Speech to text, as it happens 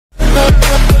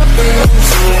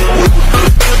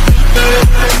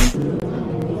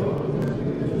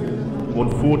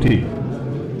140.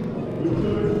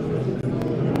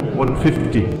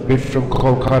 150, bid from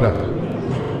Kolkata.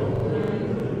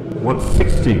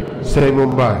 160, say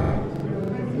Mumbai.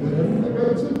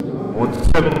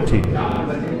 170.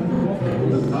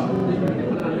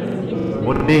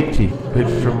 180, bid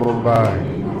from Mumbai.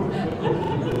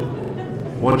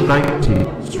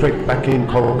 190, straight back in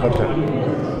Kolkata.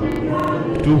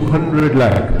 200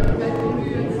 lag.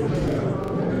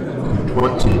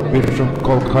 220, bid from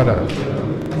Kolkata.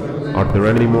 Are there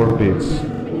any more bids?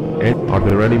 Are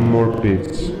there any more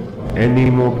bids? Any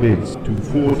more bids?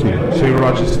 240, say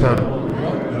Rajasthan.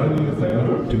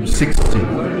 260.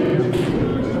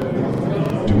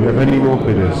 Do we have any more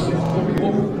bidders?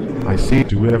 I see.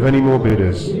 Do we have any more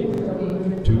bidders?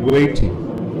 280.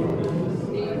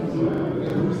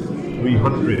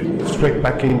 300, straight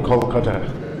back in Kolkata.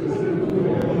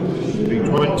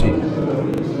 320.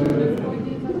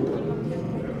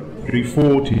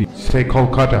 340, say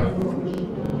Kolkata.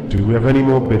 Do we have any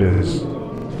more bidders?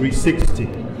 360.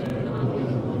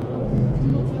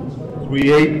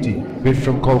 380, bid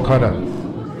from Kolkata.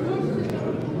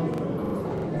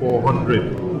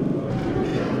 400.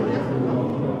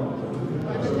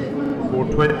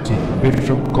 420, bid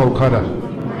from Kolkata.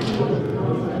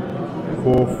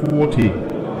 440.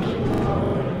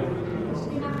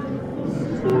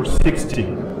 460.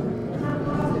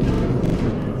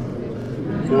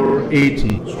 480,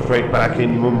 straight back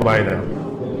in Mumbai now.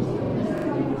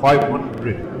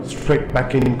 500, straight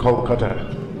back in Kolkata.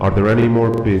 Are there any more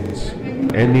bids?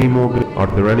 Any more bids? Are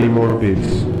there any more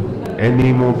bids?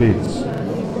 Any more bids?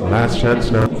 Last chance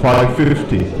now.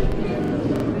 550.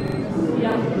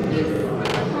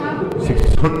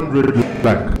 600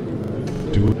 back.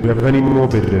 Do we have any more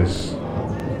bidders?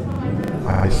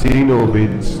 I see no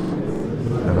bids,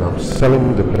 and I'm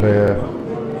selling the player.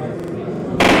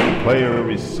 Player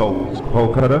is sold.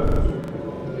 Kolkata.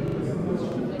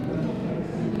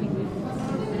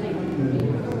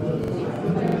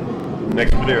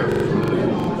 Next player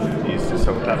is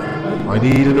South Africa. I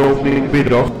need an opening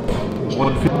bid of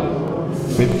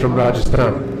 150. Bid from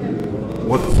Rajasthan.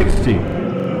 160.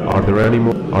 Are there any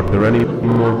more? Are there any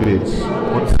more bids?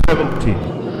 170.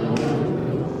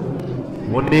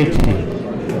 180.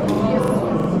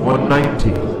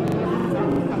 190.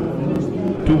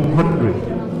 200.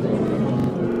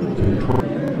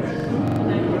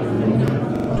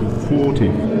 240.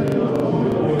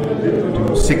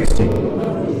 260.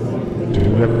 Do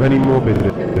you have any more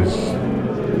bidders?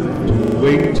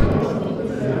 280.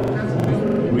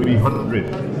 300.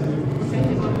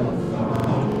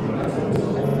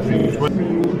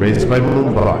 320. Raised by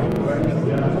Mumbai.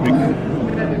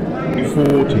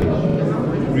 340.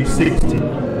 360.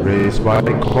 Raised by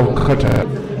Kolkata.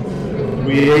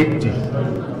 380.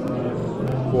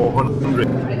 400.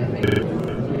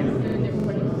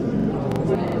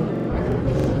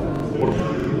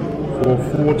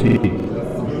 440.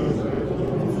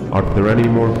 Are there any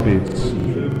more bids?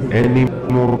 Any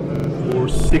more?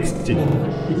 460.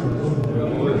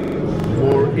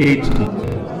 480.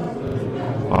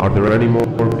 Are there any more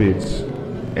bids?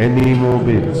 Any more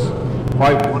bids?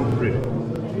 500.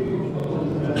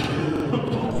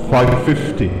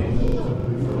 550.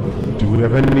 Do we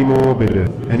have any more bidders?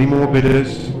 Any more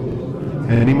bidders?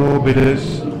 Any more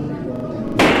bidders?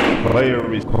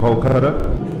 Player is Kolkata,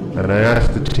 and I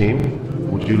asked the team,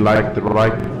 would you like the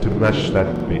right to match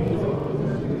that bid?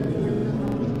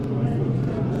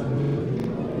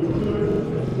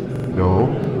 No,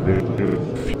 they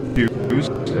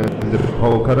refused, and the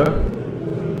Kolkata.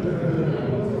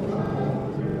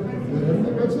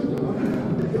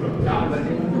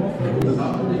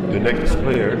 The next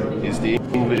player is the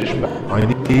English back. I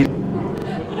need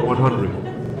 100.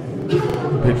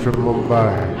 Bid from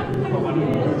Mumbai.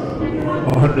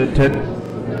 110.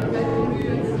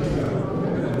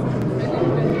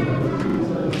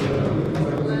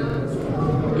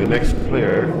 The next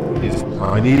player is,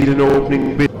 I need an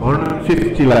opening bid,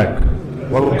 150 lakh.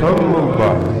 Welcome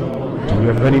Mumbai. Do we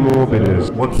have any more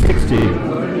bidders? 160.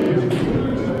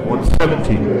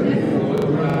 170.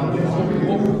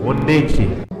 180.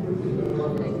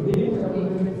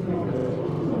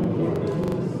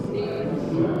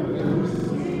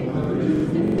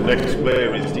 The next player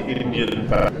is the Indian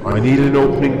back. I need an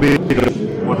opening bid of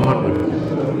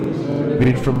 100.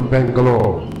 Bid from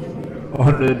Bangalore.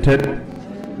 110.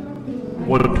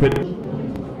 120.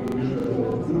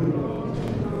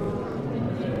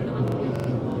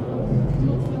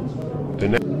 The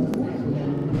next,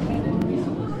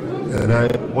 and I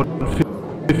 150.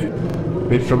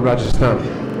 Bid from Rajasthan.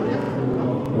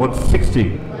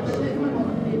 160.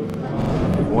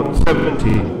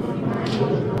 170.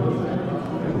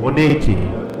 180.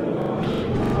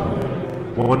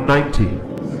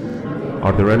 190.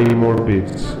 Are there any more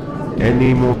bids?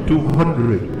 Any more?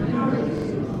 200.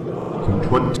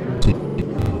 220.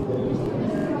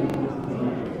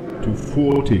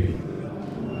 240.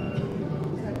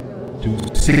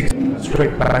 260.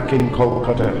 Straight back in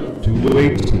Kolkata.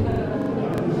 280.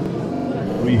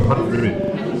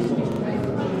 300.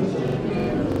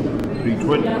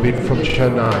 320. Bid from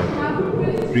Chennai.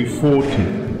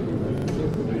 340.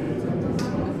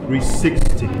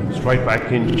 360. Straight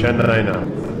back in Chennai now.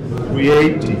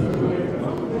 380.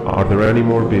 Are there any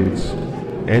more bids?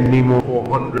 Any more?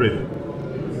 400.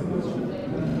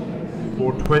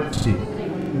 420.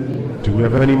 Do we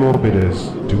have any more bidders?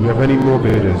 Do we have any more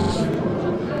bidders?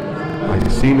 I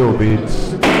see no bids.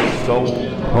 Sold.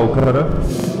 Kolkata.